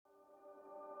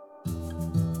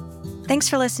Thanks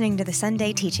for listening to the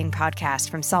Sunday Teaching Podcast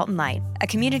from Salt and Light, a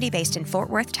community based in Fort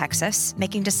Worth, Texas,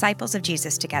 making disciples of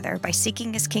Jesus together by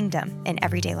seeking his kingdom in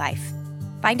everyday life.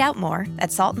 Find out more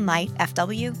at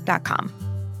saltandlightfw.com.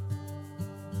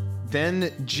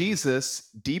 Then Jesus,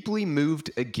 deeply moved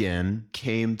again,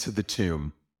 came to the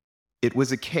tomb. It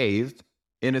was a cave,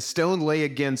 and a stone lay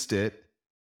against it.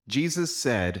 Jesus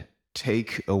said,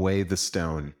 "Take away the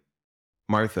stone."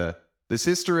 Martha, the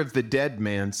sister of the dead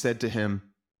man, said to him,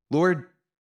 "Lord,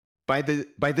 by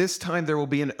this time there will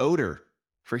be an odor,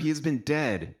 for he has been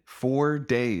dead 4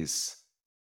 days."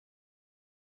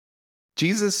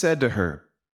 Jesus said to her,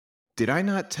 "Did I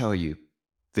not tell you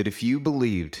that if you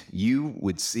believed, you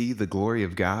would see the glory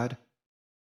of God?"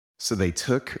 So they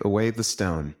took away the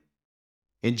stone.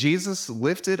 And Jesus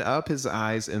lifted up his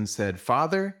eyes and said,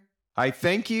 "Father, I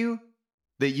thank you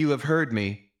that you have heard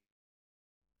me.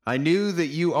 I knew that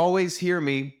you always hear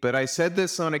me, but I said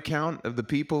this on account of the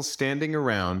people standing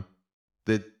around,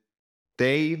 that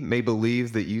they may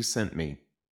believe that you sent me."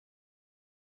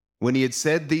 When he had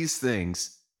said these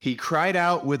things, he cried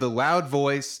out with a loud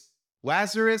voice,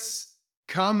 "Lazarus,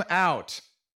 come out!"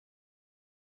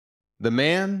 The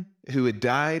man who had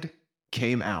died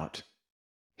came out,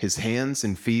 his hands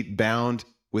and feet bound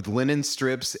with linen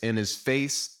strips and his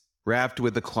face wrapped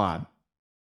with a cloth.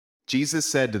 Jesus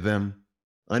said to them,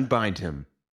 "Unbind him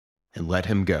and let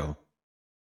him go."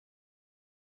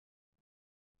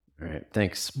 All right,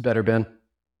 thanks. Better, Ben.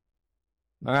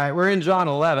 All right, we're in John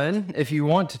 11. If you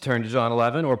want to turn to John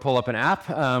 11 or pull up an app,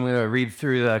 I'm going to read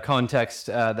through the context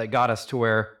that got us to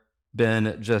where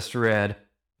Ben just read.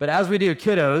 But as we do,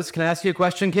 kiddos, can I ask you a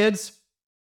question, kids?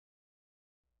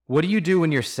 What do you do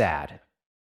when you're sad?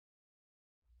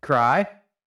 Cry?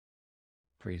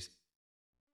 Please.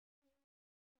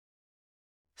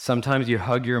 Sometimes you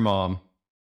hug your mom.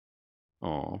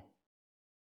 Oh.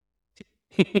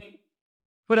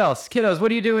 What else? Kiddos, what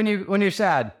do you do when you're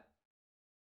sad?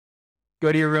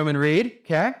 Go to your room and read,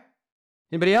 okay?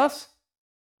 Anybody else?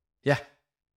 Yeah.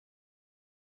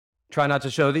 Try not to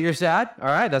show that you're sad. All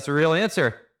right, that's a real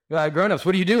answer. Grown-ups,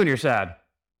 what do you do when you're sad?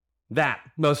 That,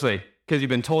 mostly, because you've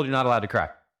been told you're not allowed to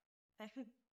cry.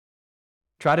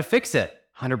 Try to fix it.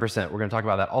 100%. We're going to talk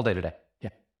about that all day today. Yeah.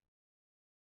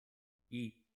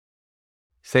 Eat.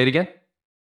 Say it again.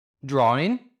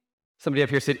 Drawing. Somebody up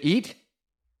here said eat.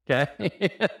 Okay.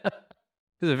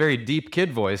 This is a very deep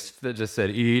kid voice that just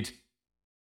said eat.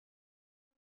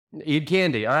 Eat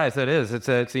candy. All right, so it is. It's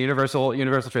a universal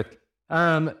truth.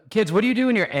 Kids, what do you do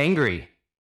when you're angry?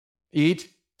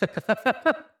 Eat.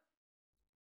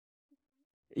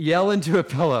 Yell into a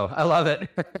pillow. I love it.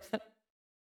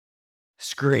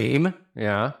 Scream.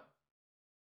 Yeah.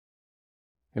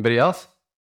 Anybody else?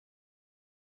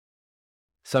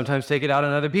 Sometimes take it out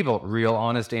on other people. Real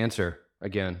honest answer.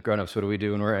 Again, grown-ups, what do we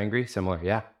do when we're angry? Similar.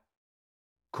 Yeah.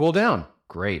 Cool down.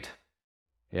 Great.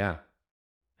 Yeah.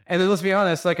 And then let's be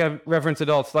honest, like I've referenced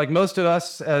adults, like most of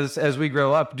us as we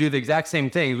grow up do the exact same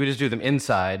things. We just do them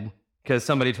inside because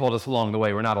somebody told us along the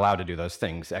way we're not allowed to do those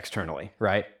things externally,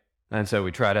 right? And so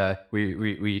we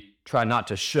try not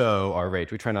to show our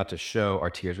rage. We try not to show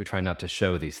our tears. We try not to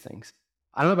show these things.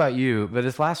 I don't know about you, but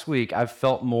this last week I've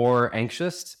felt more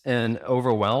anxious and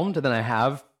overwhelmed than I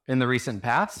have in the recent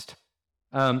past.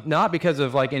 Not because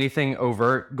of like anything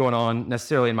overt going on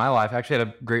necessarily in my life. I actually had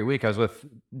a great week. I was with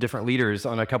different leaders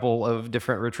on a couple of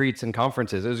different retreats and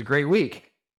conferences. It was a great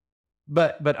week.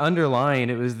 But underlying,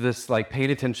 it was this like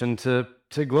paying attention to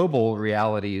global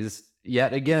realities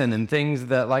yet again, and things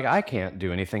that like I can't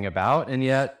do anything about, and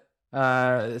yet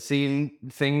seeing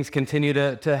things continue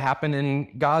to happen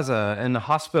in Gaza and the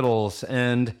hospitals,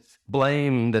 and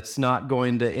blame that's not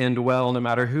going to end well no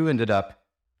matter who ended up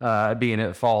being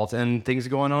at fault, and things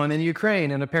going on in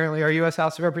Ukraine, and apparently our U.S.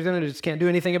 House of Representatives can't do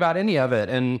anything about any of it.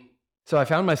 And so I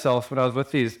found myself when I was with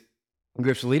these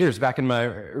groups of leaders back in my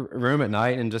room at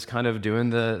night and just kind of doing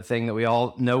the thing that we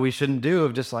all know we shouldn't do,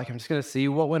 of just like, I'm just going to see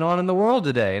what went on in the world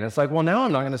today. And it's like, well, now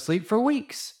I'm not going to sleep for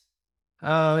weeks.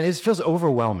 It feels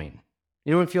overwhelming.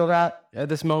 Anyone feel that at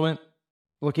this moment?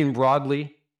 Looking broadly,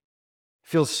 it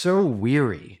feels so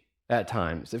weary at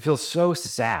times. It feels so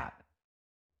sad.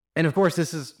 And of course,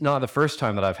 this is not the first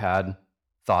time that I've had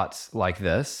thoughts like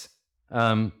this.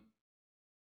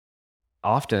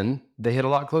 Often they hit a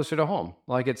lot closer to home.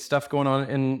 Like it's stuff going on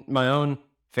in my own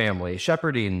family,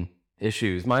 shepherding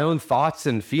issues, my own thoughts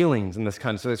and feelings and this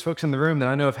kind of. So there's folks in the room that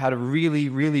I know have had really,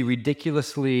 really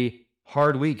ridiculously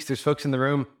hard weeks. There's folks in the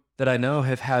room that I know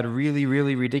have had really,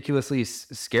 really ridiculously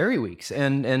scary weeks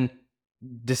and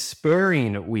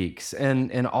despairing weeks.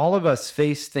 And all of us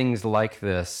face things like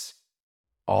this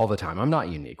all the time. I'm not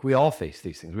unique. We all face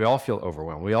these things. We all feel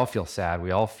overwhelmed. We all feel sad.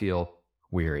 We all feel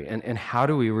weary? And how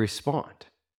do we respond?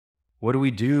 What do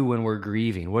we do when we're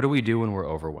grieving? What do we do when we're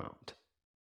overwhelmed?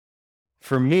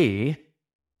 For me,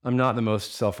 I'm not the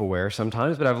most self-aware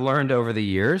sometimes, but I've learned over the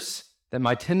years that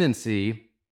my tendency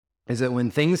is that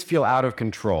when things feel out of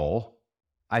control,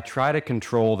 I try to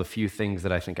control the few things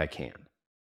that I think I can.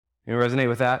 You resonate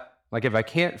with that? Like if I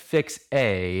can't fix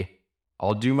A,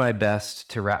 I'll do my best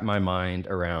to wrap my mind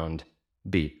around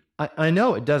B. I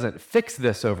know it doesn't fix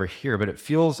this over here, but it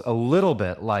feels a little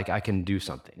bit like I can do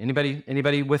something.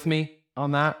 Anybody with me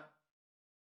on that?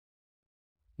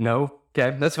 No?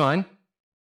 Okay, that's fine.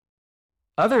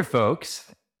 Other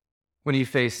folks, when you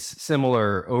face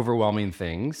similar overwhelming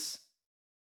things,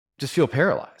 just feel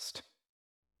paralyzed.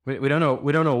 We don't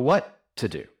know what to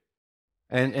do.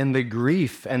 And the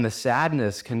grief and the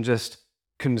sadness can just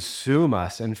consume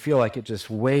us and feel like it just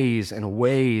weighs and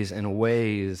weighs and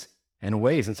weighs and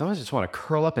weighs. And sometimes just want to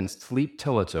curl up and sleep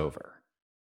till it's over.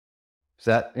 Is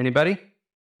that anybody? Is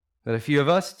that a few of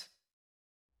us?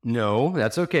 No,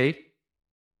 that's okay.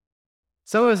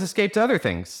 Some of us escape to other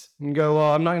things and go,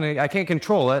 well, I can't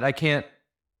control it. I can't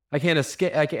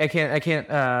escape. I can't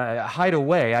hide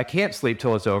away. I can't sleep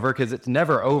till it's over because it's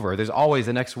never over. There's always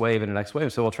a next wave and a next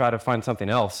wave. So we'll try to find something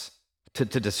else to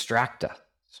distract us.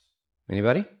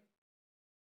 Anybody?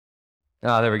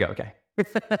 Oh, there we go. Okay.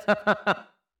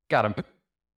 Got him.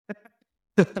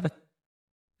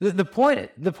 The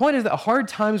point is that hard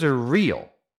times are real.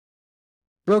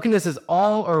 Brokenness is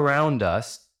all around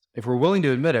us. If we're willing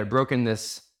to admit it,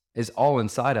 brokenness is all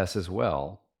inside us as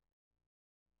well.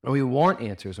 And we want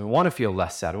answers. We want to feel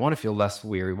less sad. We want to feel less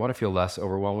weary. We want to feel less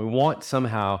overwhelmed. We want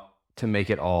somehow to make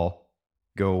it all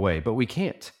go away. But we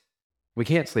can't. We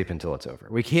can't sleep until it's over.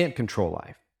 We can't control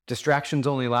life. Distractions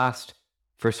only last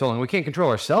for so long. We can't control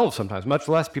ourselves sometimes, much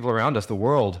less people around us, the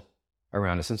world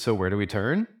around us. And so where do we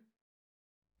turn?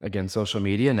 Again, social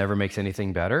media never makes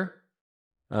anything better.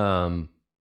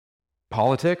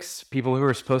 Politics, people who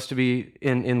are supposed to be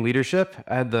in leadership.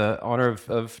 I had the honor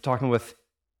of talking with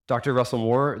Dr. Russell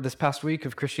Moore this past week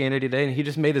of Christianity Today, and he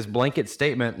just made this blanket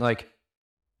statement like,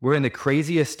 we're in the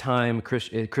craziest time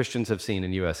Christians have seen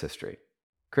in U.S. history.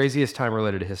 Craziest time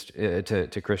related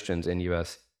to Christians in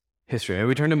U.S. history. And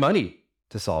we turn to money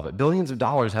to solve it. Billions of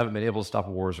dollars haven't been able to stop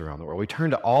wars around the world. We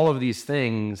turn to all of these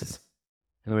things,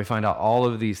 and then we find out all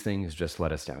of these things just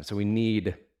let us down. So we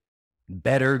need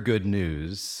better good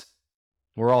news.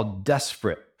 We're all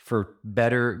desperate for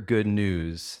better good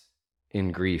news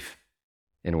in grief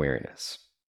and weariness.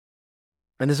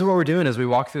 And this is what we're doing as we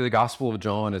walk through the Gospel of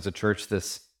John as a church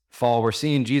this fall. We're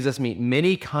seeing Jesus meet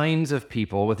many kinds of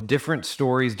people with different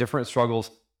stories, different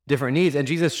struggles, different needs. And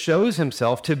Jesus shows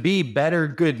himself to be better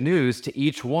good news to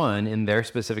each one in their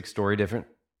specific story, different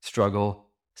struggle,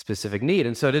 specific need.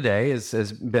 And so today,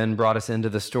 as Ben brought us into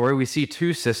the story, we see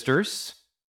two sisters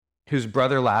whose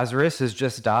brother Lazarus has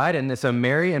just died. And so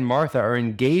Mary and Martha are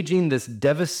engaging this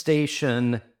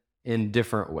devastation in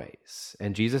different ways.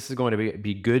 And Jesus is going to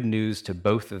be good news to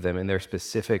both of them in their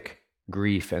specific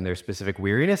grief and their specific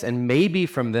weariness. And maybe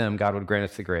from them, God would grant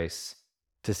us the grace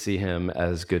to see him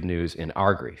as good news in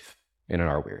our grief and in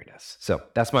our weariness. So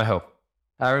that's my hope.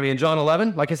 We're going to be in John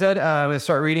 11. Like I said, I'm going to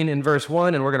start reading in verse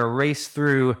 1, and we're going to race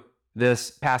through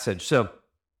this passage. So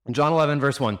in John 11,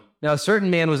 verse 1, now a certain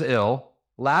man was ill,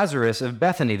 Lazarus of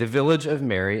Bethany, the village of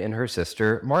Mary and her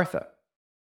sister Martha.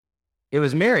 It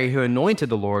was Mary who anointed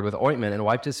the Lord with ointment and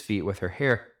wiped his feet with her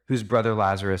hair, whose brother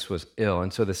Lazarus was ill.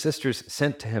 And so the sisters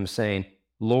sent to him, saying,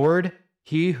 Lord,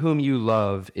 he whom you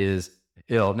love is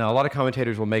ill. Now, a lot of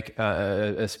commentators will make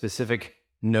a specific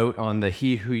note on the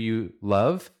he who you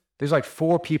love. There's like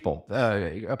four people.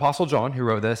 Apostle John, who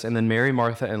wrote this, and then Mary,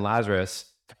 Martha, and Lazarus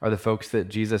are the folks that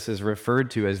Jesus is referred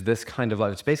to as this kind of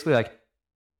love. It's basically like,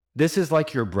 this is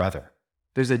like your brother.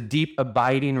 There's a deep,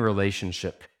 abiding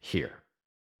relationship here.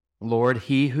 Lord,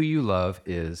 he who you love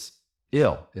is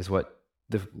ill, is what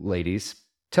the ladies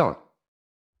tell him.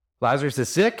 Lazarus is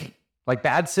sick, like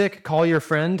bad sick, call your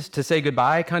friend to say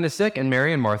goodbye kind of sick, and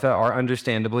Mary and Martha are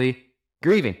understandably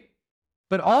grieving.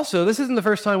 But also, this isn't the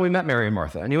first time we met Mary and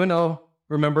Martha. Anyone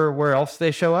remember where else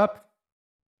they show up?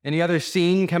 Any other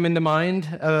scene come into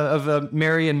mind of a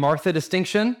Mary and Martha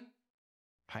distinction?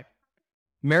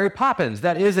 Mary Poppins,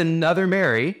 that is another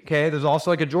Mary. Okay, there's also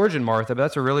like a Georgian Martha, but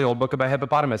that's a really old book about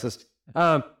hippopotamuses.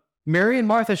 Mary and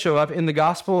Martha show up in the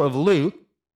Gospel of Luke,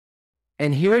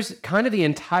 and here's kind of the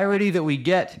entirety that we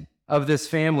get of this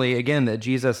family, again, that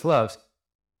Jesus loves.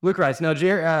 Luke writes, now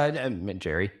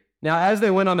Jerry, now as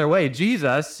they went on their way,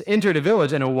 Jesus entered a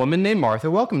village, and a woman named Martha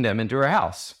welcomed him into her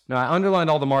house. Now I underlined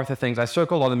all the Martha things. I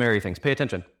circled all the Mary things. Pay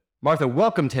attention. Martha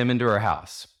welcomed him into her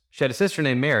house. She had a sister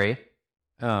named Mary.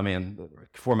 Oh man, the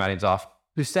formatting's off.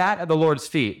 who sat at the Lord's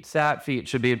feet, sat feet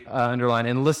should be underlined,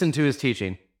 and listened to his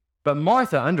teaching. But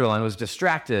Martha, underlined, was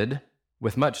distracted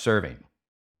with much serving.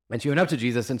 And she went up to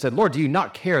Jesus and said, Lord, do you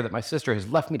not care that my sister has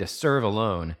left me to serve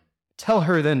alone? Tell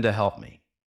her then to help me.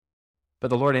 But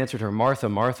the Lord answered her, Martha,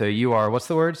 Martha, you are, what's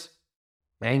the words?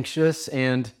 Anxious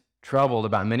and troubled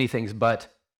about many things, but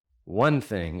one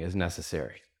thing is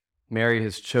necessary. Mary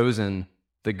has chosen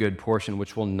the good portion,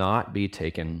 which will not be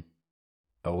taken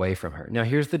away from her. Now,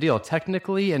 here's the deal.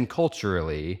 Technically and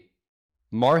culturally,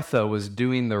 Martha was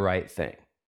doing the right thing.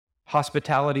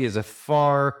 Hospitality is a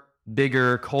far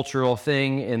bigger cultural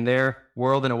thing in their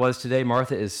world than it was today.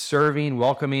 Martha is serving,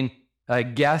 welcoming a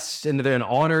guest an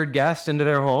honored guest into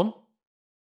their home.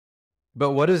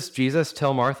 But what does Jesus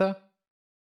tell Martha?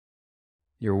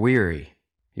 You're weary,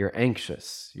 you're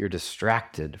anxious, you're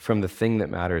distracted from the thing that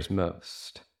matters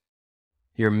most.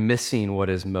 You're missing what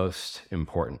is most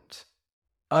important.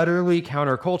 Utterly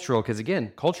countercultural, because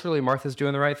again, culturally, Martha's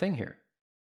doing the right thing here.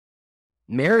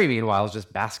 Mary, meanwhile, is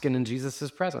just basking in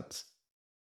Jesus' presence.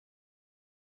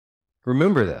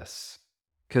 Remember this,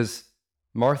 because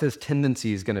Martha's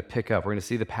tendency is going to pick up. We're going to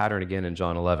see the pattern again in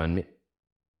John 11.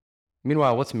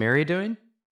 Meanwhile, what's Mary doing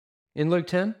in Luke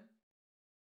 10?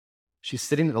 She's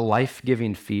sitting at the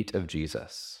life-giving feet of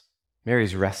Jesus.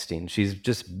 Mary's resting. She's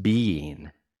just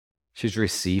being. She's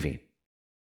receiving.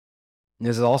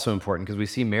 This is also important because we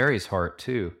see Mary's heart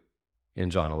too in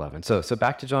John 11. So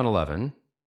back to John 11.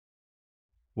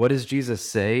 What does Jesus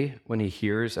say when he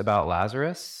hears about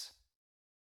Lazarus?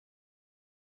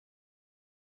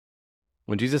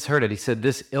 When Jesus heard it, he said,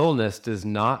 this illness does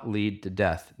not lead to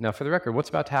death. Now, for the record, what's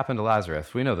about to happen to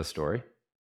Lazarus? We know the story.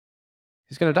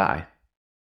 He's going to die.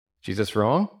 Jesus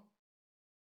wrong?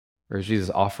 Or is Jesus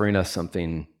offering us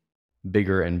something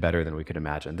bigger and better than we could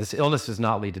imagine? This illness does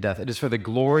not lead to death. It is for the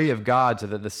glory of God, so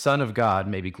that the Son of God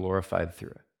may be glorified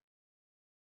through it.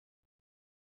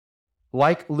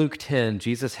 Like Luke 10,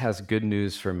 Jesus has good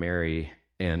news for Mary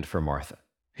and for Martha.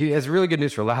 He has really good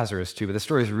news for Lazarus too, but the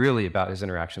story is really about his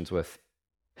interactions with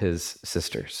his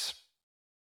sisters.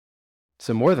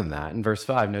 So more than that, in verse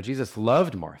 5, now Jesus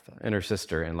loved Martha and her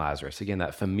sister and Lazarus. Again,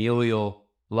 that familial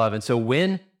love. And so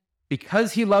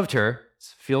because he loved her,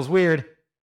 it feels weird,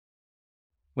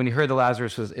 when he heard that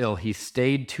Lazarus was ill, he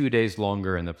stayed 2 days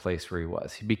longer in the place where he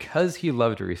was. Because he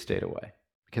loved her, he stayed away.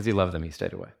 Because he loved them, he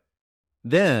stayed away.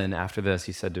 Then, after this,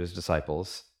 he said to his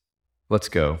disciples, let's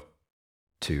go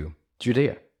to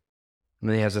Judea. And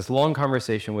then he has this long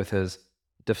conversation with his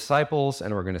disciples,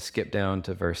 and we're going to skip down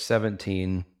to verse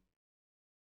 17,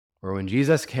 where when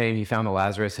Jesus came, he found that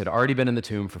Lazarus had already been in the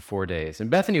tomb for 4 days. And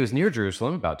Bethany was near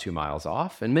Jerusalem, about 2 miles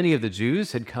off, and many of the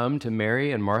Jews had come to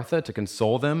Mary and Martha to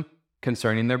console them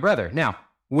concerning their brother. Now,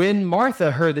 when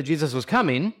Martha heard that Jesus was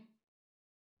coming,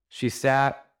 she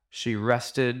sat, she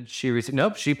rested,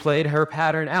 she played her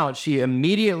pattern out. She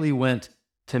immediately went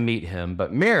to meet him,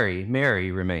 but Mary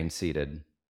remained seated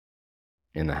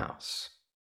in the house.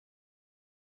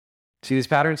 See these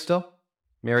patterns still?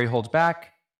 Mary holds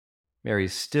back,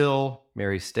 Mary's still,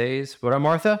 Mary stays. What about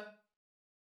Martha?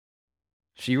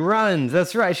 She runs,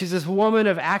 that's right. She's this woman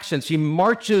of action. She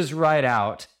marches right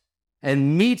out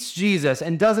and meets Jesus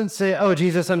and doesn't say, oh,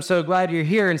 Jesus, I'm so glad you're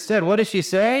here. Instead, what does she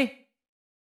say?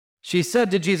 She said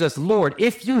to Jesus, Lord,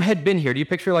 if you had been here, do you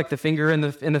picture like the finger in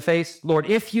the face? Lord,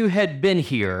 if you had been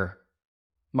here,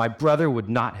 my brother would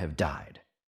not have died.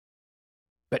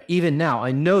 But even now,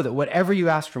 I know that whatever you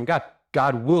ask from God,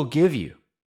 God will give you.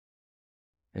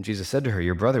 And Jesus said to her,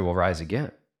 your brother will rise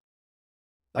again.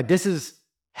 Like, this is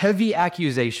heavy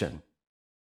accusation.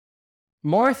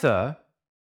 Martha,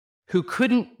 who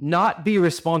couldn't not be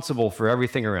responsible for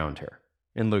everything around her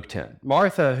in Luke 10.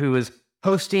 Martha, who is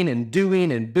hosting and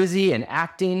doing and busy and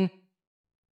acting,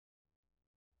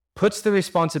 puts the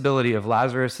responsibility of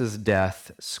Lazarus'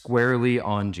 death squarely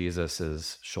on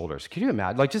Jesus' shoulders. Can you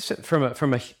imagine, like just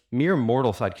from a mere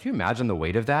mortal side, can you imagine the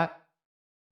weight of that?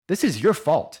 This is your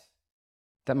fault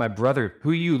that my brother,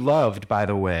 who you loved, by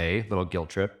the way, little guilt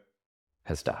trip,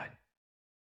 has died.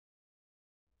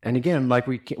 And again, like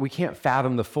we can't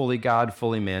fathom the fully God,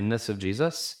 fully man-ness of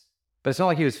Jesus, but it's not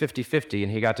like he was 50-50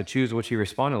 and he got to choose which he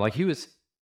responded. Like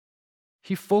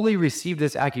he fully received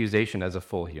this accusation as a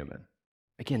full human.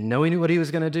 Again, knowing what he was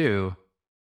going to do,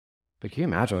 but can you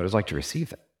imagine what it was like to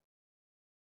receive that?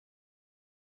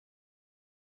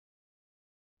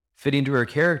 Fitting to her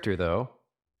character, though,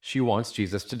 she wants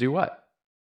Jesus to do what?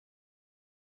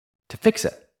 To fix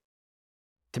it,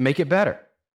 to make it better.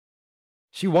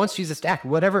 She wants Jesus to act.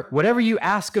 Whatever you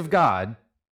ask of God,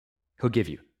 he'll give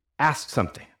you. Ask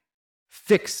something.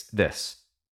 Fix this.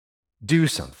 Do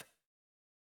something.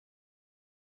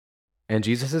 And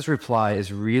Jesus' reply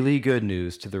is really good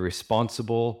news to the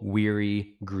responsible,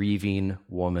 weary, grieving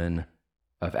woman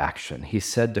of action. He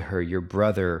said to her, your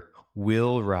brother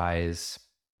will rise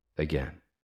again.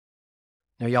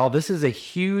 Now, y'all, this is a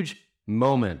huge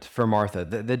moment for Martha.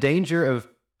 The danger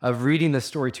of reading this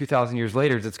story 2,000 years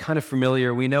later is it's kind of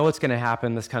familiar. We know what's going to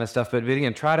happen, this kind of stuff. But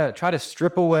again, try to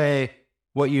strip away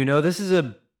what you know. This is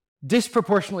a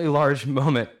disproportionately large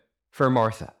moment for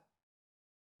Martha.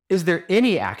 Is there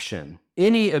any action,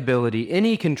 any ability,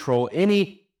 any control,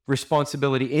 any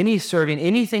responsibility, any serving,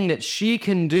 anything that she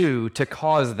can do to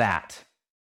cause that?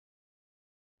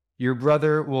 Your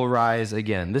brother will rise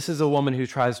again. This is a woman who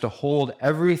tries to hold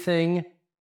everything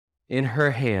in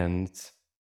her hands.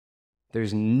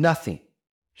 There's nothing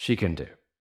she can do.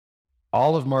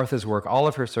 All of Martha's work, all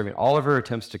of her serving, all of her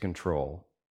attempts to control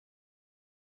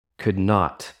could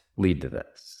not lead to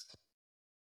this.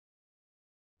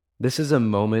 This is a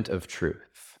moment of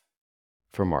truth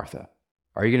for Martha.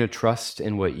 Are you going to trust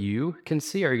in what you can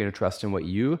see? Are you going to trust in what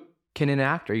you can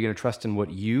enact? Are you going to trust in what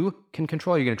you can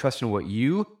control? Are you going to trust in what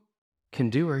you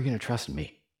can do? Or are you going to trust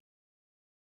me?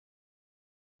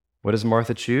 What does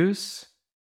Martha choose?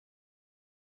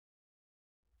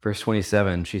 Verse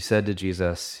 27, she said to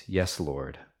Jesus, yes,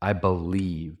 Lord, I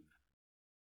believe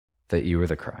that you are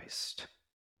the Christ,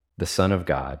 the Son of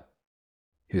God,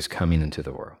 who's coming into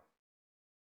the world.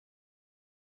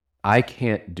 I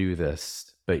can't do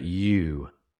this, but you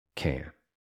can.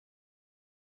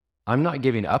 I'm not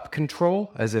giving up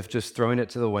control as if just throwing it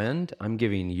to the wind. I'm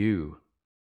giving you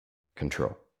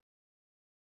control.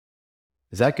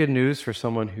 Is that good news for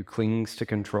someone who clings to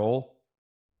control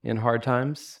in hard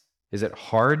times? Is it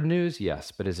hard news?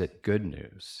 Yes, but is it good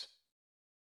news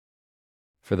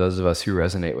for those of us who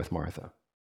resonate with Martha?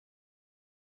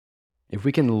 If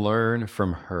we can learn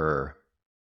from her,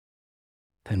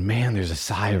 then man, there's a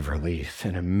sigh of relief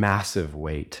and a massive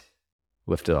weight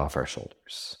lifted off our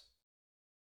shoulders.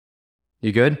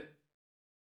 You good?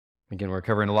 Again, we're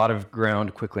covering a lot of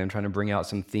ground quickly. I'm trying to bring out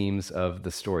some themes of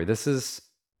the story. This is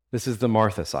the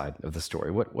Martha side of the story.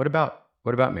 What about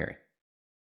Mary?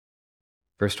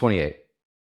 Verse 28.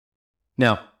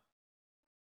 Now,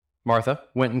 Martha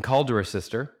went and called to her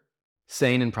sister,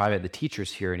 saying in private, the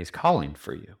teacher's here and he's calling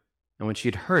for you. And when she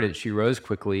had heard it, she rose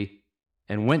quickly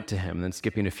and went to him. Then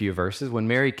skipping a few verses, when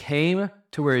Mary came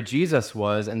to where Jesus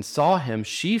was and saw him,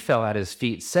 she fell at his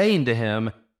feet, saying to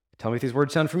him, tell me if these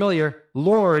words sound familiar,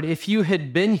 Lord, if you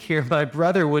had been here, my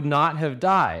brother would not have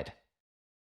died.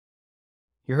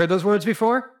 You heard those words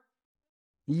before?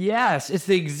 Yes, it's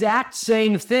the exact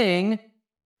same thing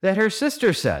that her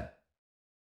sister said.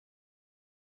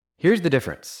 Here's the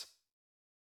difference.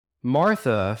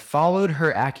 Martha followed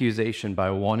her accusation by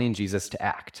wanting Jesus to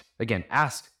act. Again,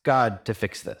 ask God to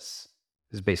fix this,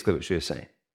 is basically what she was saying.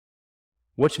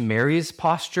 What's Mary's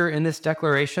posture in this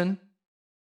declaration?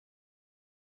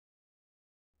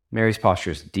 Mary's posture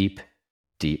is deep,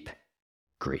 deep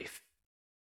grief.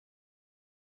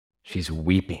 She's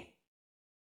weeping.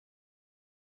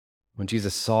 When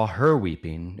Jesus saw her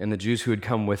weeping, and the Jews who had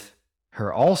come with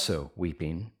her also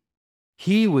weeping,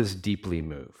 he was deeply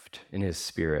moved in his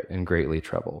spirit and greatly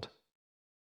troubled.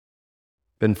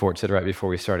 Ben Fort said right before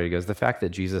we started, he goes, the fact that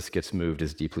Jesus gets moved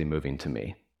is deeply moving to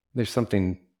me. There's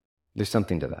something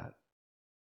to that.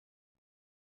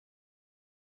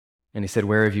 And he said,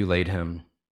 where have you laid him?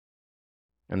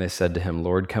 And they said to him,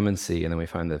 Lord, come and see. And then we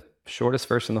find the shortest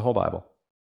verse in the whole Bible.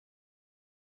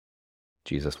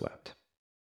 Jesus wept.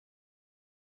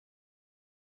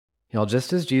 Y'all,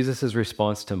 just as Jesus'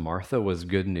 response to Martha was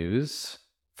good news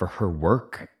for her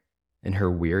work and her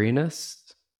weariness,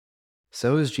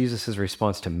 so is Jesus'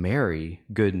 response to Mary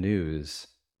good news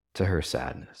to her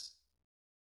sadness.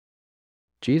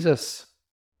 Jesus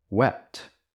wept.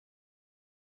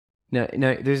 Now,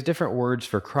 there's different words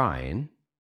for crying.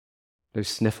 There's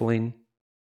sniffling.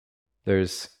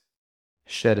 There's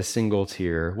shed a single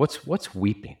tear. What's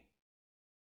weeping?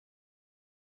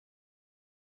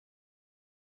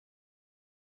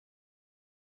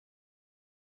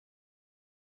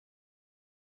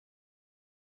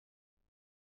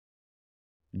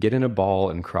 Get in a ball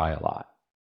and cry a lot,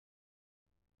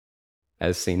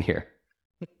 as seen here.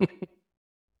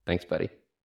 Thanks, buddy.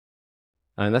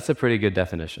 And that's a pretty good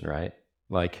definition, right?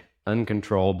 Like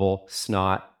uncontrollable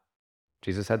snot.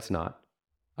 Jesus had snot.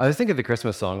 I was thinking of the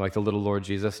Christmas song, like the little Lord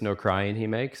Jesus, no crying he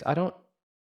makes. I don't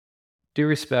do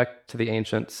respect to the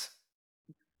ancients,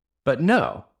 but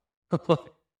no,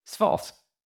 it's false.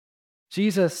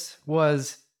 Jesus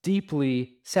was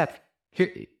deeply sad.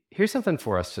 Here's something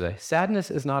for us today.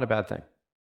 Sadness is not a bad thing.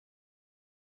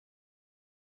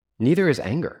 Neither is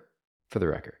anger, for the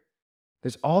record.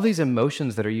 There's all these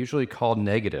emotions that are usually called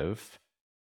negative.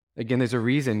 Again, there's a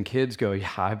reason kids go,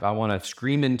 yeah, I want to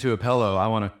scream into a pillow. I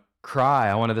want to cry.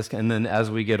 I want to this. And then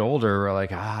as we get older, we're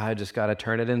like, I just got to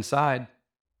turn it inside,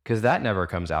 because that never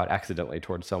comes out accidentally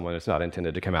towards someone it's not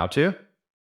intended to come out to.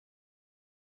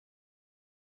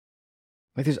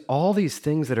 Like, there's all these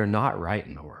things that are not right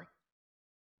in the world.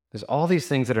 There's all these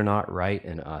things that are not right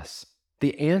in us.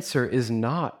 The answer is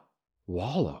not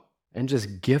wallow and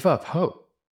just give up hope.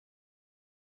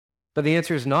 But the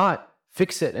answer is not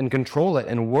fix it and control it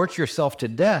and work yourself to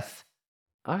death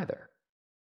either.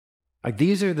 Like,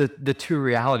 these are the two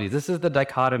realities. This is the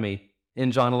dichotomy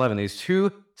in John 11. These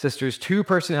two sisters, two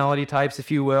personality types,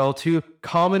 if you will, two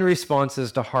common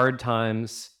responses to hard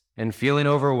times and feeling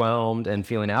overwhelmed and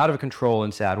feeling out of control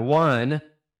and sad. One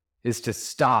is to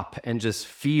stop and just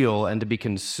feel and to be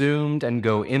consumed and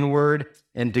go inward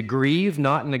and to grieve,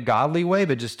 not in a godly way,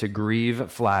 but just to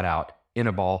grieve flat out, in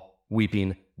a ball,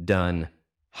 weeping, done,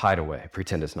 hide away,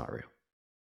 pretend it's not real.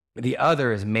 The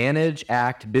other is manage,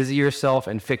 act, busy yourself,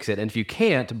 and fix it. And if you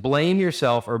can't, blame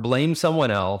yourself or blame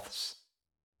someone else.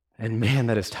 And man,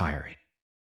 that is tiring.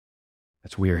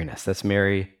 That's weariness. That's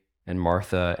Mary and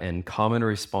Martha and common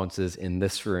responses in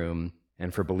this room,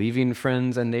 and for believing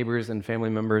friends and neighbors and family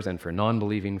members, and for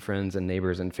non-believing friends and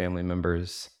neighbors and family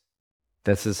members.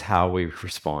 This is how we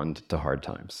respond to hard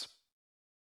times.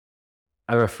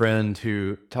 I have a friend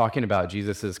who, talking about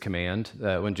Jesus' command,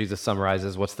 when Jesus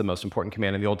summarizes what's the most important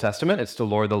command in the Old Testament, it's to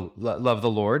love the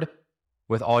Lord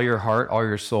with all your heart, all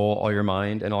your soul, all your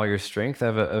mind, and all your strength. I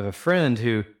have a friend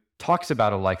who talks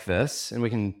about it like this, and we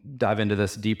can dive into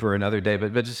this deeper another day,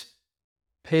 but just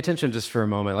pay attention just for a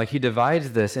moment. Like, he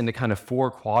divides this into kind of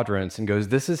 4 quadrants and goes,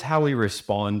 this is how we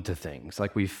respond to things.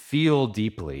 Like, we feel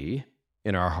deeply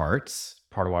in our hearts.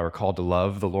 Part of why we're called to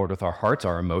love the Lord with our hearts,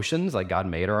 our emotions, like God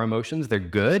made our emotions. They're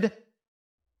good.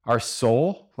 Our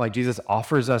soul, like Jesus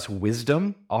offers us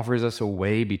wisdom, offers us a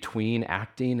way between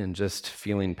acting and just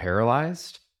feeling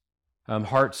paralyzed.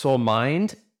 Heart, soul,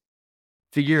 mind,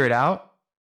 figure it out.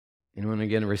 And when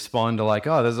again, respond to like,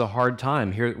 oh, this is a hard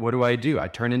time. Here, what do? I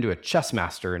turn into a chess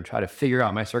master and try to figure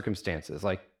out my circumstances.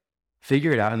 Like,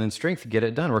 figure it out, and then strength to get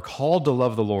it done. We're called to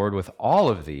love the Lord with all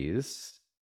of these.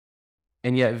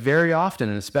 And yet very often,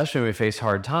 and especially when we face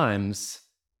hard times,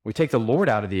 we take the Lord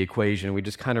out of the equation. We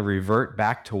just kind of revert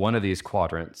back to one of these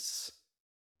quadrants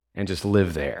and just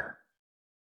live there.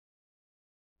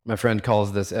 My friend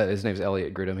calls this, his name's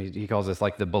Elliot Grudem, he calls this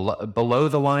like the below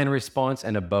the line response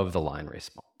and above the line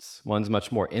response. One's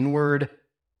much more inward,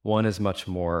 one is much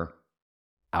more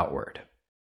outward.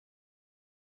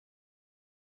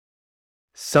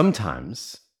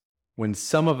 Sometimes, when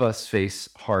some of us face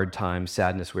hard times,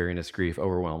 sadness, weariness, grief,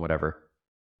 overwhelm, whatever,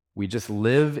 we just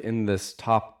live in this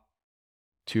top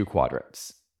 2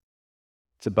 quadrants.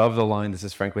 It's above the line. This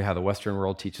is frankly how the Western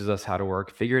world teaches us how to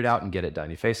work. Figure it out and get it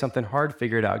done. You face something hard,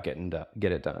 figure it out, get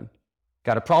it done.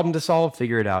 Got a problem to solve,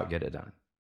 figure it out, get it done.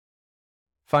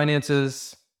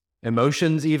 Finances,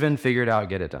 emotions even, figure it out,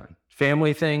 get it done.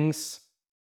 Family things,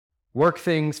 work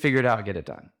things, figure it out, get it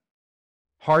done.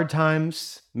 Hard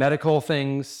times, medical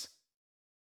things,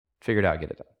 figure it out,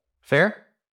 get it done. Fair?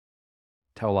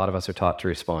 That's how a lot of us are taught to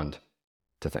respond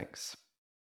to things.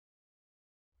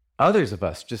 Others of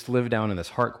us just live down in this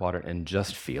heart quadrant and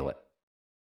just feel it.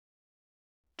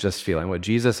 Just feel it. And what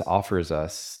Jesus offers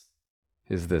us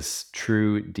is this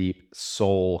true, deep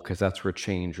soul, because that's where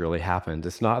change really happens.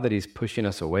 It's not that he's pushing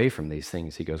us away from these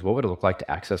things. He goes, what would it look like to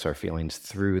access our feelings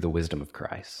through the wisdom of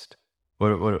Christ?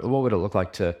 What would it look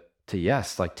like to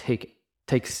yes, like take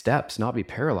steps, not be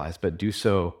paralyzed, but do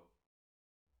so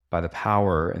by the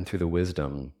power and through the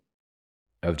wisdom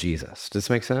of Jesus. Does this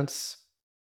make sense?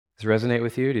 Does it resonate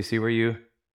with you? Do you see where you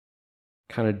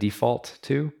kind of default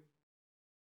to?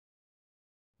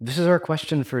 This is our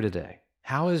question for today.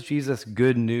 How is Jesus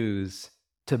good news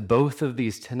to both of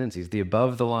these tendencies, the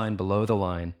above the line, below the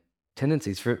line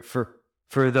tendencies?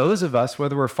 For those of us,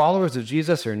 whether we're followers of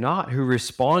Jesus or not, who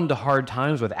respond to hard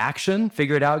times with action,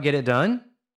 figure it out, get it done.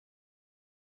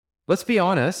 Let's be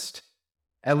honest,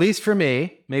 at least for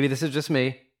me, maybe this is just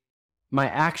me, my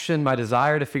action, my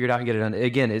desire to figure it out and get it done,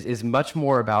 again, is much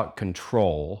more about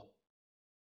control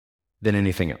than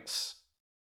anything else.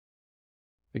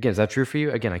 Again, is that true for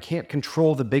you? Again, I can't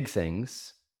control the big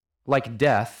things, like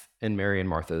death in Mary and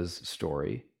Martha's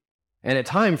story. And at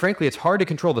times, frankly, it's hard to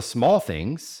control the small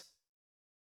things.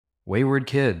 Wayward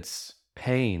kids,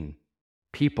 pain,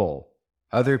 people,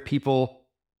 other people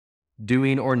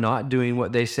doing or not doing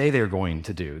what they say they're going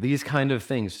to do. These kind of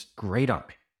things grate on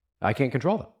me. I can't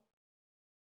control them.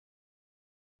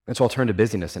 And so I'll turn to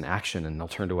busyness and action, and I'll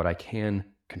turn to what I can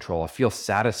control. I feel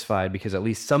satisfied because at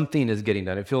least something is getting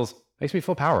done. Makes me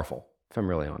feel powerful, if I'm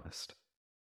really honest.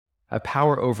 I have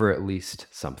power over at least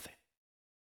something.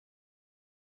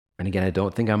 And again, I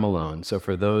don't think I'm alone. So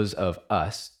for those of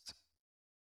us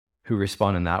who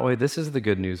respond in that way, this is the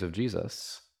good news of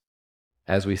Jesus.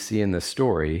 As we see in this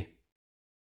story,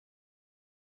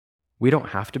 we don't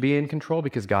have to be in control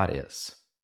because God is.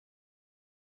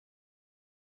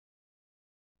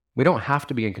 We don't have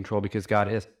to be in control because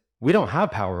God is. We don't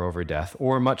have power over death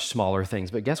or much smaller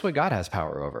things, but guess what God has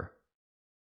power over?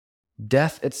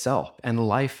 Death itself and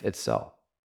life itself.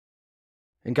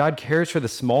 And God cares for the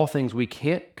small things we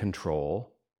can't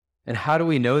control. And how do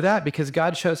we know that? Because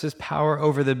God shows his power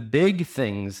over the big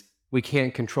things we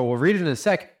can't control. We'll read it in a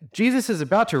sec. Jesus is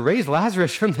about to raise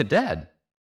Lazarus from the dead.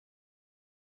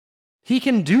 He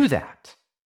can do that.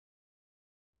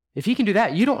 If he can do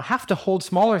that, you don't have to hold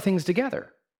smaller things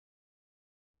together.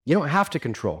 You don't have to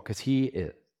control because he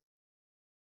is.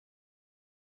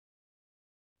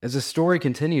 As the story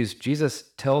continues,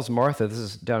 Jesus tells Martha, this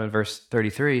is down in verse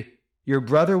 33, your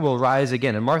brother will rise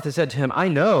again. And Martha said to him, I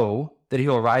know that he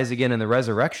will rise again in the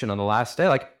resurrection on the last day.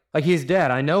 Like he's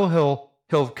dead. I know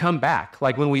he'll come back.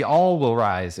 Like when we all will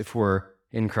rise if we're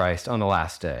in Christ on the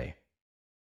last day.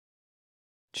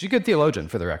 She's a good theologian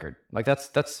for the record. Like that's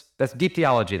deep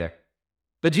theology there.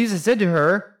 But Jesus said to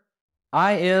her,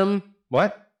 I am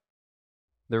what?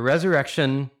 The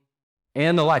resurrection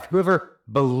and the life. Whoever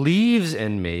believes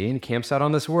in me, and camps out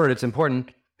on this word, it's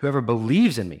important. Whoever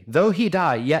believes in me, though he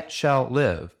die, yet shall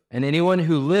live. And anyone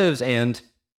who lives and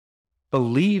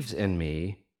believes in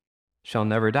me shall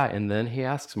never die. And then he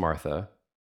asks Martha,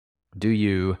 do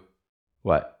you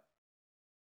what?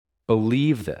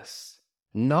 Believe this?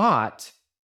 Not,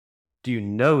 do you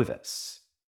know this?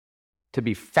 To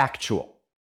be factual.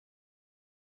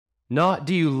 Not,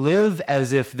 do you live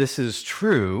as if this is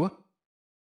true?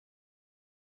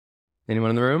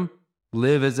 Anyone in the room?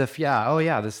 Live as if,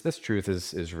 this truth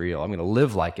is real. I'm going to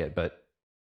live like it, but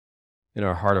in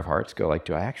our heart of hearts go like,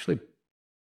 do I actually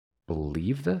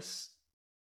believe this?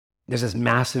 There's this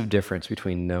massive difference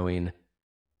between knowing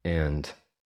and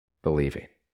believing.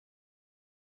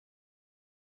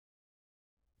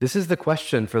 This is the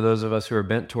question for those of us who are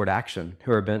bent toward action,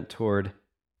 who are bent toward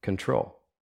control.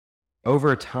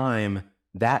 Over time,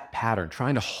 that pattern,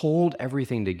 trying to hold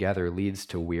everything together, leads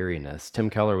to weariness. Tim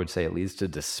Keller would say it leads to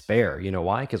despair. You know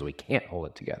why? Because we can't hold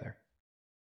it together.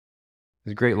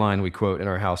 There's a great line we quote in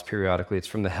our house periodically. It's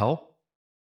from The Help,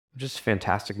 just a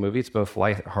fantastic movie. It's both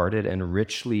lighthearted and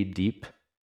richly deep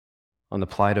on the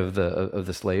plight of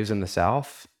the slaves in the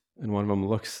South. And one of them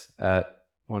looks at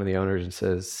one of the owners and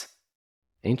says,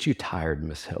 ain't you tired,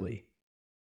 Miss Hilly?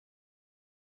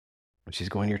 And she's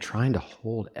going, you're trying to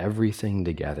hold everything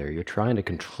together. You're trying to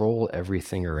control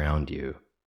everything around you.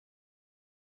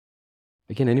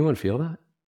 Can anyone feel that?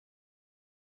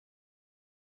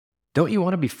 Don't you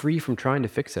want to be free from trying to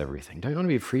fix everything? Don't you want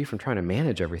to be free from trying to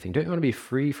manage everything? Don't you want to be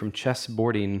free from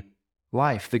chessboarding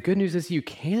life? The good news is you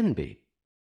can be.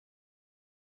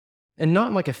 And not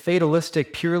in like a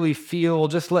fatalistic, purely feel,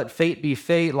 just let fate be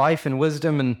fate, life and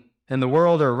wisdom and the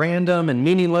world are random and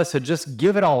meaningless, so just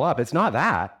give it all up. It's not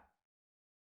that.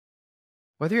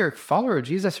 Whether you're a follower of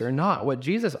Jesus or not, what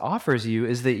Jesus offers you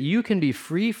is that you can be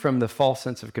free from the false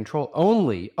sense of control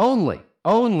only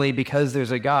because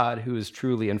there's a God who is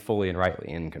truly and fully and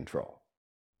rightly in control.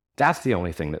 That's the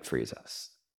only thing that frees us.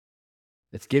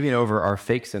 It's giving over our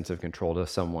fake sense of control to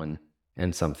someone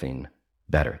and something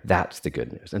better. That's the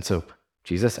good news. And so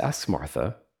Jesus asks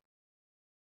Martha,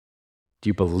 do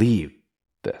you believe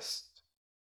this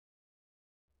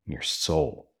in your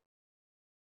soul?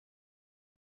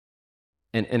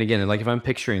 And again, like if I'm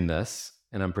picturing this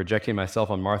and I'm projecting myself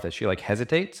on Martha, she like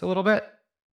hesitates a little bit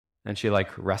and she like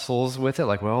wrestles with it.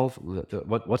 Like, well,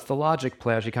 what's the logic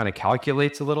play? She kind of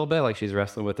calculates a little bit, like she's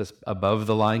wrestling with this above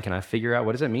the line. Can I figure out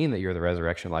what does it mean that you're the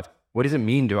resurrection life? What does it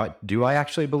mean? Do I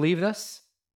actually believe this?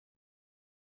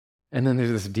 And then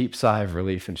there's this deep sigh of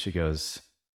relief and she goes,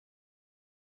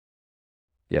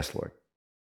 yes, Lord.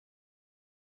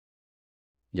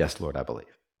 Yes, Lord, I believe.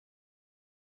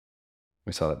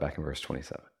 We saw that back in verse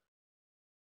 27.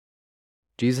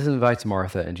 Jesus invites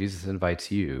Martha and Jesus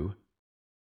invites you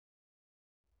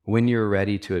when you're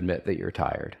ready to admit that you're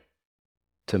tired,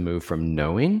 to move from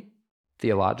knowing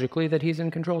theologically that he's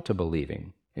in control to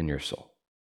believing in your soul.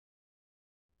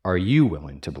 Are you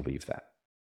willing to believe that?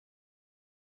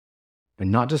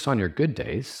 And not just on your good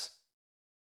days.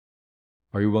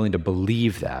 Are you willing to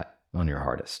believe that on your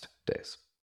hardest days?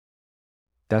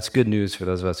 That's good news for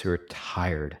those of us who are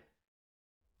tired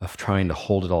of trying to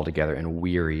hold it all together and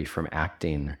weary from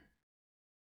acting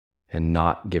and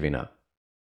not giving up.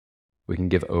 we can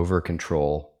give over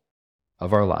control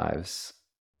of our lives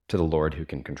to the Lord who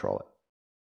can control it.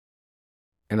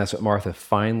 And that's what Martha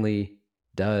finally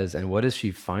does. And what does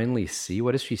she finally see?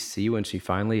 What does she see when she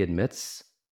finally admits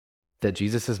that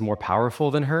Jesus is more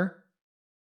powerful than her?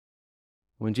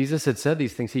 When Jesus had said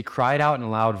these things, he cried out in a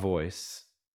loud voice,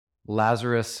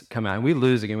 "Lazarus, come out." And we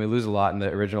lose a lot in the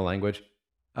original language.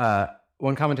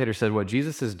 One commentator said what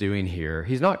Jesus is doing here,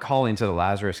 he's not calling so that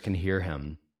Lazarus can hear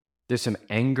him. There's some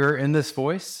anger in this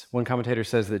voice. One commentator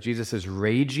says that Jesus is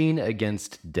raging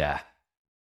against death.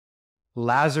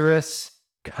 Lazarus,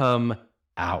 come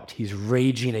out. He's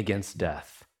raging against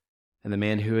death. And the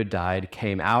man who had died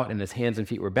came out, and his hands and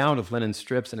feet were bound with linen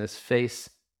strips, and his face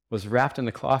was wrapped in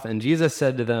a cloth. And Jesus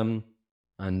said to them,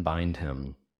 "Unbind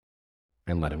him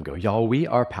and let him go." Y'all, we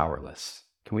are powerless.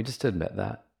 Can we just admit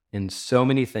that? In so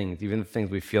many things, even the things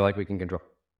we feel like we can control,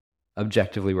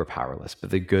 objectively we're powerless. But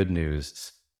the good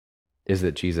news is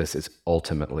that Jesus is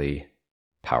ultimately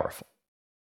powerful.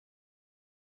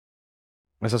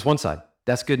 That's one side.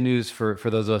 That's good news for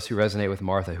those of us who resonate with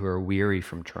Martha, who are weary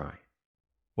from trying.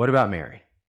 What about Mary?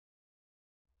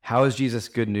 How is Jesus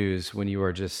good news when you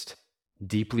are just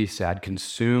deeply sad,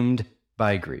 consumed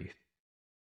by grief?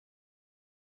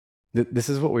 This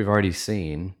is what we've already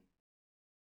seen.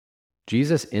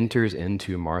 Jesus enters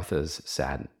into Martha's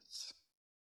sadness.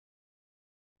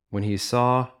 When he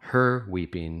saw her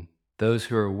weeping, those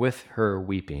who were with her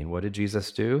weeping, what did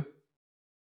Jesus do?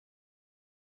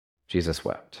 Jesus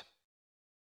wept.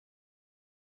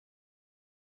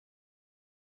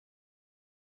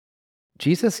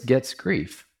 Jesus gets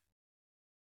grief.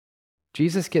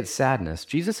 Jesus gets sadness.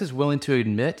 Jesus is willing to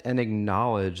admit and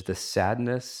acknowledge the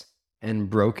sadness and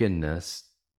brokenness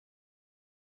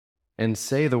and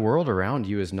say the world around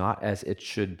you is not as it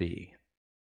should be.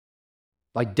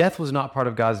 Like death was not part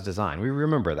of God's design. We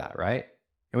remember that, right?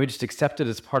 And we just accept it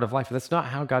as part of life. That's not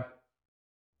how God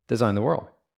designed the world.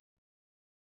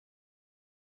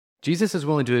 Jesus is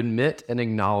willing to admit and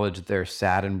acknowledge their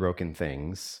sad and broken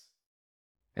things.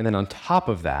 And then on top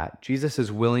of that, Jesus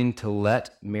is willing to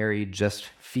let Mary just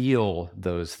feel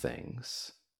those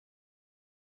things.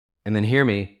 And then hear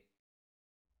me,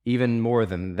 even more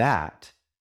than that,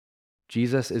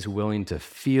 Jesus is willing to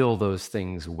feel those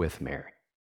things with Mary.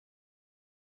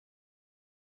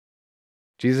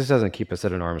 Jesus doesn't keep us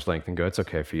at an arm's length and go, "It's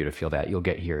okay for you to feel that. You'll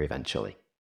get here eventually."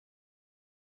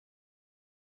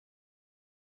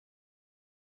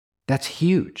 That's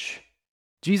huge.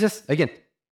 Jesus, again,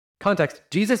 context,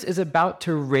 Jesus is about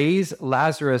to raise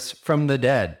Lazarus from the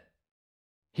dead.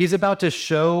 He's about to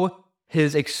show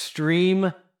his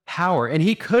extreme power, and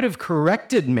he could have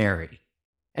corrected Mary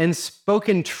and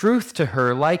spoken truth to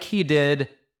her like he did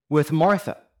with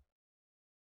Martha.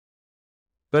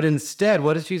 But instead,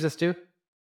 what does Jesus do?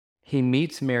 He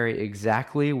meets Mary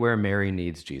exactly where Mary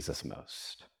needs Jesus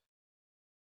most.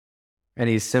 And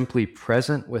he's simply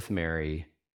present with Mary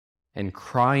and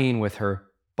crying with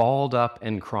her, balled up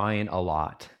and crying a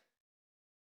lot,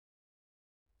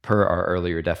 per our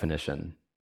earlier definition,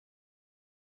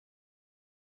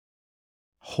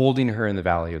 holding her in the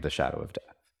valley of the shadow of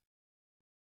death.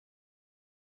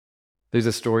 There's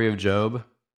a story of Job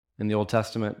in the Old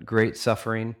Testament, great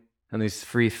suffering, and these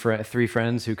three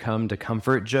friends who come to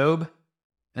comfort Job,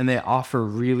 and they offer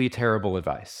really terrible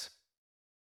advice.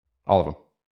 All of them.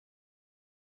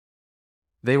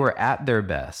 They were at their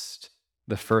best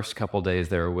the first couple days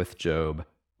they were with Job,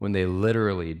 when they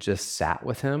literally just sat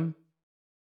with him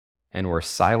and were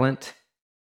silent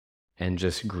and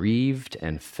just grieved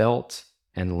and felt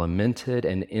and lamented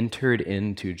and entered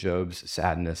into Job's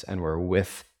sadness and were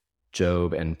with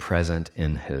Job and present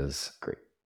in his grief.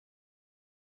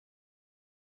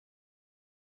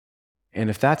 And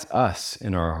if that's us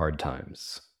in our hard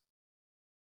times,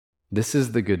 this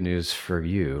is the good news for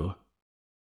you.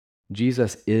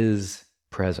 Jesus is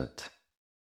present.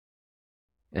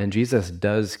 And Jesus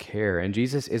does care. And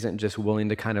Jesus isn't just willing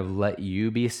to kind of let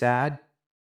you be sad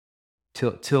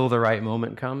till the right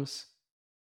moment comes.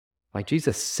 Like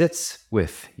Jesus sits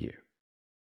with you.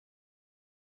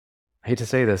 I hate to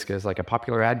say this because like a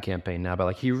popular ad campaign now, but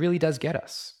like he really does get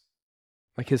us.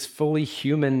 Like his fully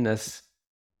humanness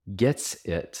gets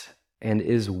it and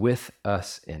is with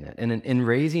us in it. And in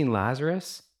raising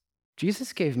Lazarus,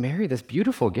 Jesus gave Mary this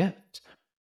beautiful gift.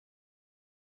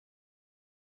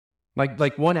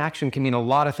 Like one action can mean a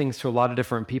lot of things to a lot of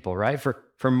different people, right?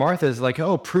 For Martha, it's like,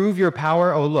 oh, prove your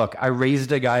power. Oh, look, I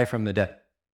raised a guy from the dead.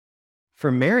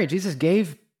 For Mary, Jesus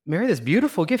gave Mary this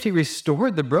beautiful gift. He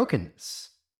restored the brokenness.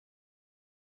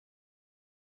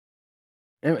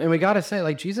 And we got to say,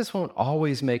 like, Jesus won't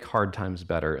always make hard times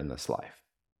better in this life.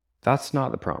 That's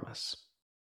not the promise.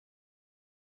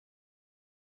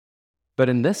 But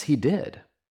in this, he did.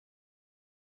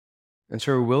 And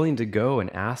so we're willing to go and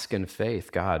ask in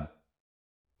faith, God,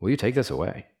 will you take this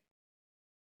away?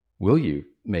 Will you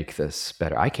make this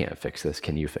better? I can't fix this.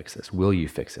 Can you fix this? Will you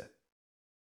fix it?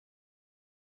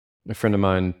 A friend of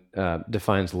mine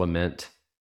defines lament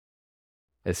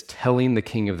as telling the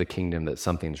king of the kingdom that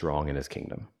something's wrong in his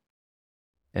kingdom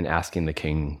and asking the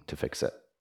king to fix it,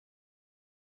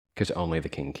 because only the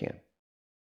king can.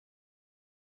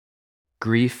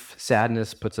 Grief,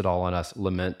 sadness puts it all on us.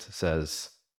 Lament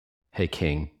says, hey,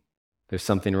 king, there's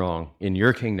something wrong in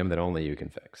your kingdom that only you can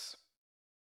fix.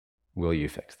 Will you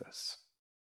fix this?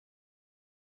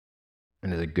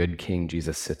 And as a good king,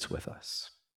 Jesus sits with us.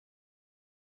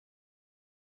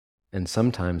 And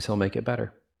sometimes he'll make it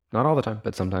better. Not all the time,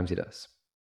 but sometimes he does.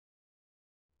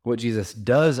 What Jesus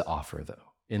does offer,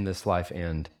 though, in this life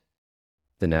and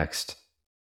the next,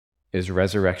 is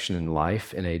resurrection and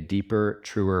life in a deeper,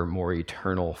 truer, more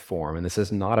eternal form. And this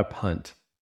is not a punt.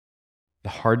 The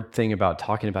hard thing about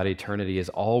talking about eternity is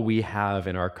all we have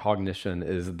in our cognition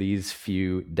is these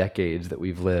few decades that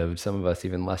we've lived, some of us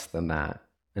even less than that.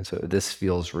 And so this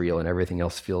feels real and everything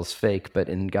else feels fake. But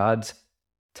in God's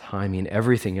timing,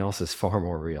 everything else is far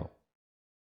more real.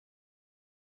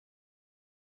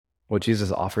 What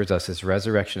Jesus offers us is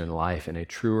resurrection and life in a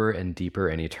truer and deeper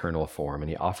and eternal form. And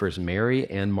he offers Mary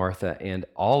and Martha and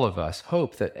all of us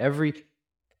hope that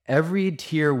every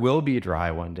tear will be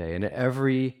dry one day and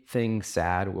everything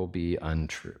sad will be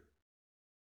untrue.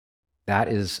 That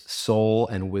is soul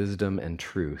and wisdom and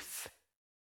truth.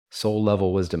 Soul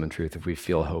level wisdom and truth if we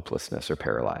feel hopelessness or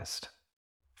paralyzed,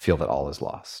 feel that all is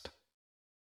lost.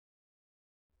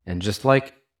 And just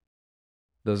like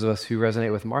those of us who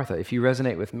resonate with Martha, if you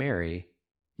resonate with Mary,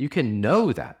 you can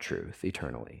know that truth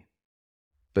eternally.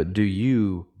 But do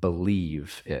you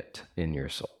believe it in your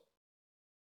soul?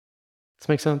 Does this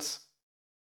make sense?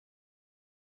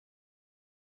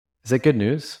 Is that good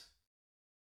news?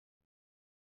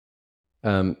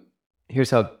 Here's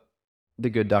how the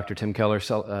good Dr. Tim Keller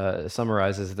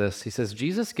summarizes this. He says,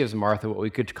 Jesus gives Martha what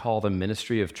we could call the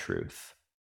ministry of truth.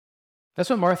 That's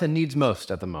what Martha needs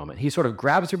most at the moment. He sort of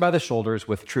grabs her by the shoulders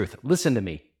with truth. Listen to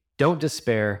me. Don't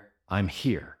despair. I'm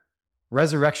here.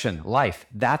 Resurrection, life,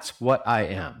 that's what I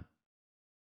am.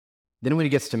 Then when he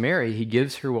gets to Mary, he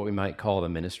gives her what we might call the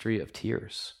ministry of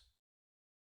tears.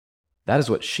 That is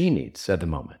what she needs at the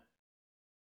moment.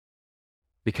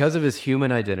 Because of his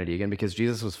human identity, again, because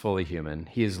Jesus was fully human,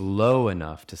 he is low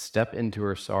enough to step into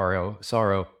her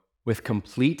sorrow with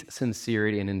complete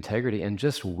sincerity and integrity and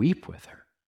just weep with her.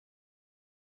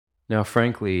 Now,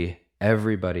 frankly,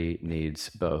 everybody needs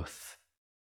both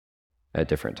at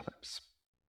different times.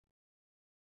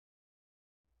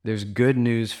 There's good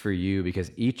news for you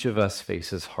because each of us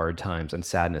faces hard times and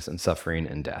sadness and suffering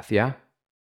and death, yeah?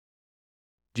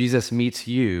 Jesus meets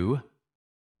you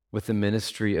with the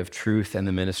ministry of truth and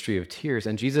the ministry of tears.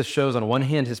 And Jesus shows on one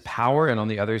hand his power and on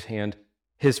the other hand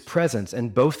his presence.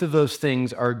 And both of those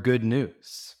things are good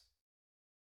news.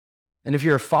 And if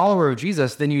you're a follower of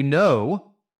Jesus, then you know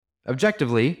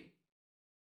objectively,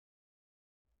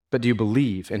 but do you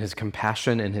believe in his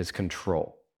compassion and his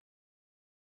control?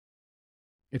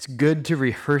 It's good to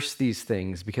rehearse these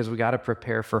things because we got to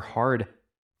prepare for hard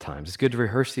times. It's good to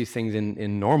rehearse these things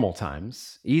in normal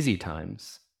times, easy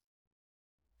times,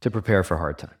 to prepare for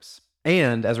hard times.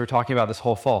 And as we're talking about this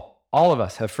whole fall, all of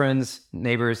us have friends,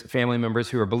 neighbors, family members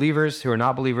who are believers, who are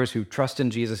not believers, who trust in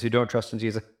Jesus, who don't trust in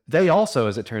Jesus. They also,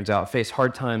 as it turns out, face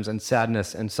hard times and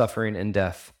sadness and suffering and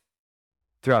death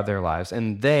throughout their lives.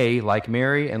 And they, like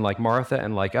Mary and like Martha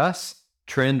and like us,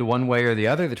 trend one way or the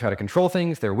other. They try to control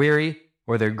things. They're weary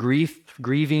or they're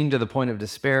grieving to the point of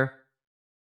despair.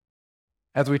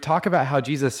 As we talk about how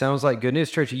Jesus sounds like good news,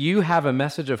 church, you have a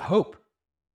message of hope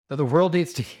that the world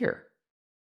needs to hear.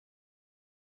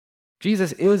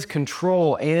 Jesus is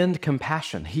control and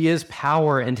compassion. He is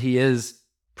power and he is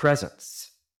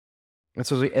presence. And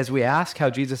so as we ask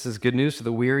how Jesus is good news to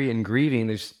the weary and grieving,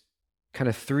 there's kind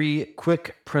of three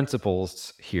quick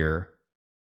principles here.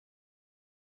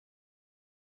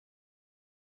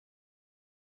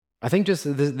 I think just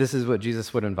this is what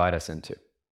Jesus would invite us into.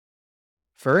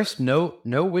 First, know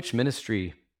which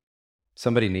ministry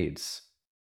somebody needs.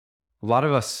 A lot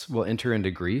of us will enter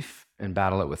into grief and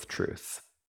battle it with truth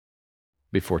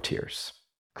before tears.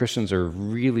 Christians are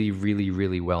really, really,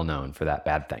 really well known for that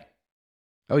bad thing.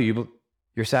 Oh, you're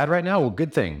sad right now? Well,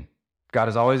 good thing. God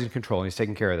is always in control and he's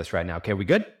taking care of this right now. Okay, we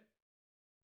good?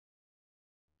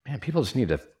 Man, people just need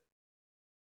to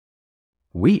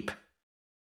weep.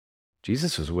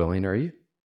 Jesus was willing, are you?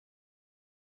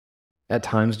 At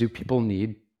times, do people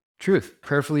need truth?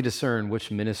 Prayerfully discern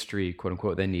which ministry, quote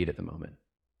unquote, they need at the moment.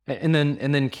 And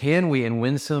then can we, in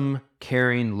winsome,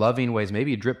 caring, loving ways,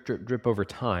 maybe drip, drip, drip over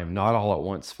time, not all at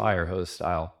once, fire hose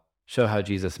style, show how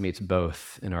Jesus meets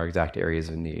both in our exact areas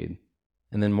of need?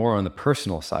 And then more on the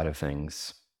personal side of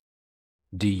things,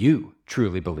 do you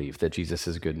truly believe that Jesus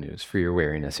is good news for your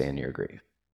weariness and your grief?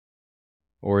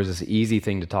 Or is this an easy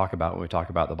thing to talk about when we talk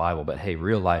about the Bible, but hey,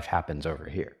 real life happens over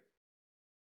here?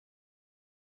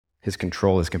 His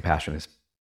control, his compassion, his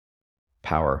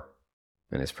power,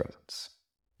 and his presence.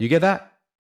 You get that?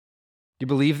 Do you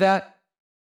believe that?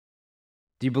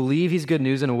 Do you believe he's good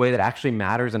news in a way that actually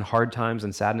matters in hard times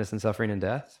and sadness and suffering and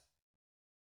death?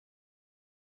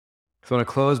 So I want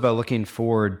to close by looking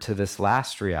forward to this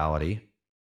last reality,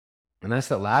 and that's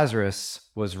that Lazarus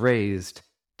was raised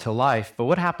to life. But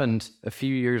what happened a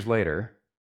few years later,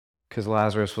 because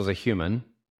Lazarus was a human?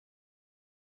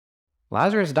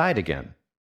 Lazarus died again.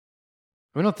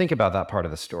 We don't think about that part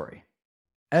of the story.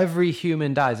 Every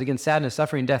human dies. Again, sadness,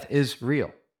 suffering, death is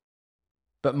real.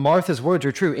 But Martha's words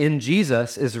are true. In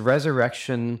Jesus is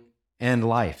resurrection and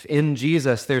life. In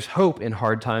Jesus, there's hope in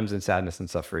hard times and sadness and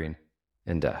suffering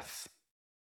and death.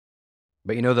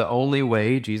 But you know, the only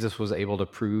way Jesus was able to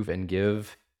prove and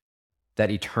give that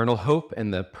eternal hope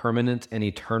and the permanent and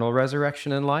eternal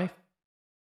resurrection in life,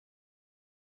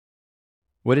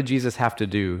 what did Jesus have to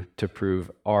do to prove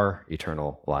our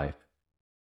eternal life?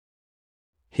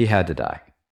 He had to die.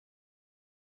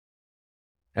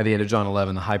 At the end of John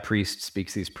 11, the high priest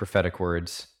speaks these prophetic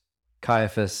words.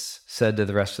 Caiaphas said to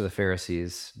the rest of the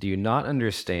Pharisees, "Do you not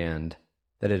understand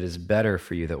that it is better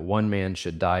for you that one man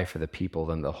should die for the people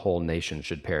than the whole nation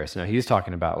should perish?" Now, he's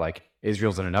talking about like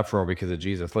Israel's in an uproar because of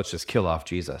Jesus. Let's just kill off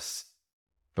Jesus.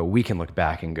 But we can look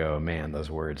back and go, man, those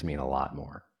words mean a lot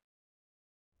more.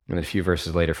 And a few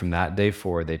verses later, from that day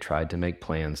forward, they tried to make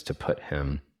plans to put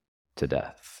him to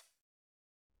death.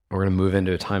 We're going to move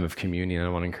into a time of communion. I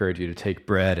want to encourage you to take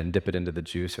bread and dip it into the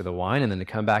juice or the wine, and then to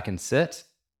come back and sit.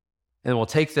 And we'll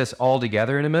take this all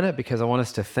together in a minute, because I want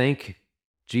us to thank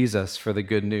Jesus for the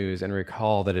good news and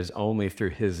recall that it is only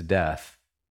through his death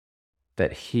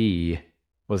that he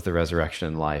was the resurrection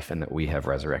and life, and that we have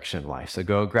resurrection and life. So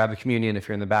go grab the communion. If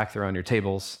you're in the back, they're on your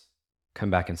tables. Come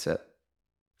back and sit.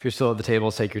 If you're still at the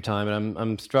tables, take your time. And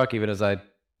I'm struck even as I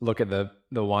look at the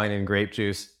wine and grape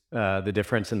juice, the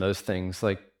difference in those things.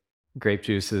 Like, grape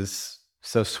juice is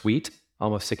so sweet,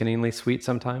 almost sickeningly sweet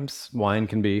sometimes. Wine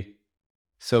can be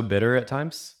so bitter at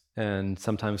times, and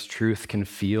sometimes truth can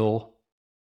feel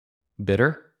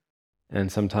bitter, and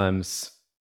sometimes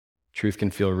truth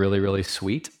can feel really, really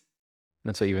sweet.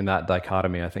 And so even that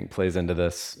dichotomy, I think, plays into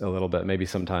this a little bit. Maybe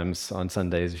sometimes on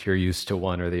Sundays, if you're used to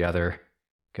one or the other,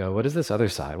 go, what is this other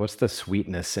side? What's the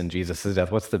sweetness in Jesus'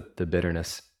 death? What's the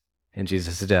bitterness in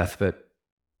Jesus' death? But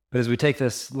as we take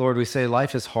this, Lord, we say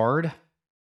life is hard.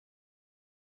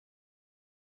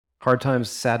 Hard times,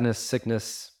 sadness,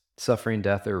 sickness, suffering,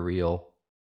 death are real.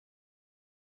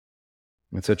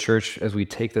 And so, church, as we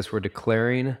take this, we're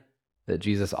declaring that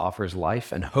Jesus offers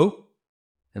life and hope,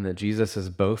 and that Jesus is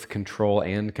both control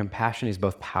and compassion. He's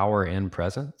both power and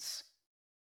presence.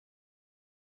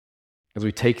 As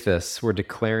we take this, we're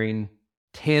declaring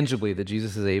tangibly that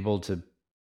Jesus is able to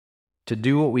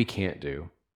do what we can't do,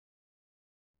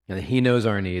 and that he knows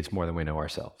our needs more than we know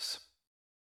ourselves.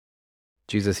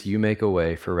 Jesus, you make a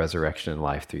way for resurrection and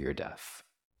life through your death.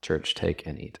 Church, take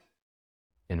and eat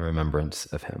in remembrance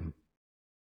of him.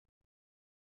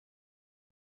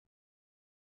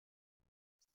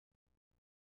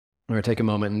 We're going to take a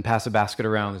moment and pass a basket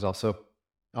around. There's also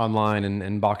online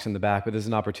and box in the back, but this is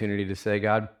an opportunity to say,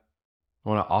 God, I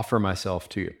want to offer myself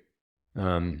to you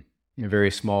in a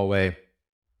very small way.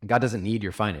 God doesn't need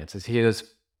your finances. He has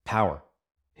power.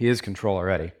 He is control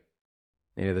already.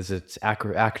 You know, there's this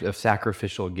act of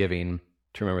sacrificial giving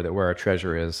to remember that where our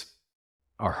treasure is,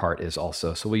 our heart is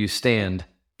also. So will you stand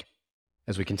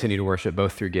as we continue to worship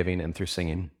both through giving and through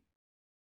singing?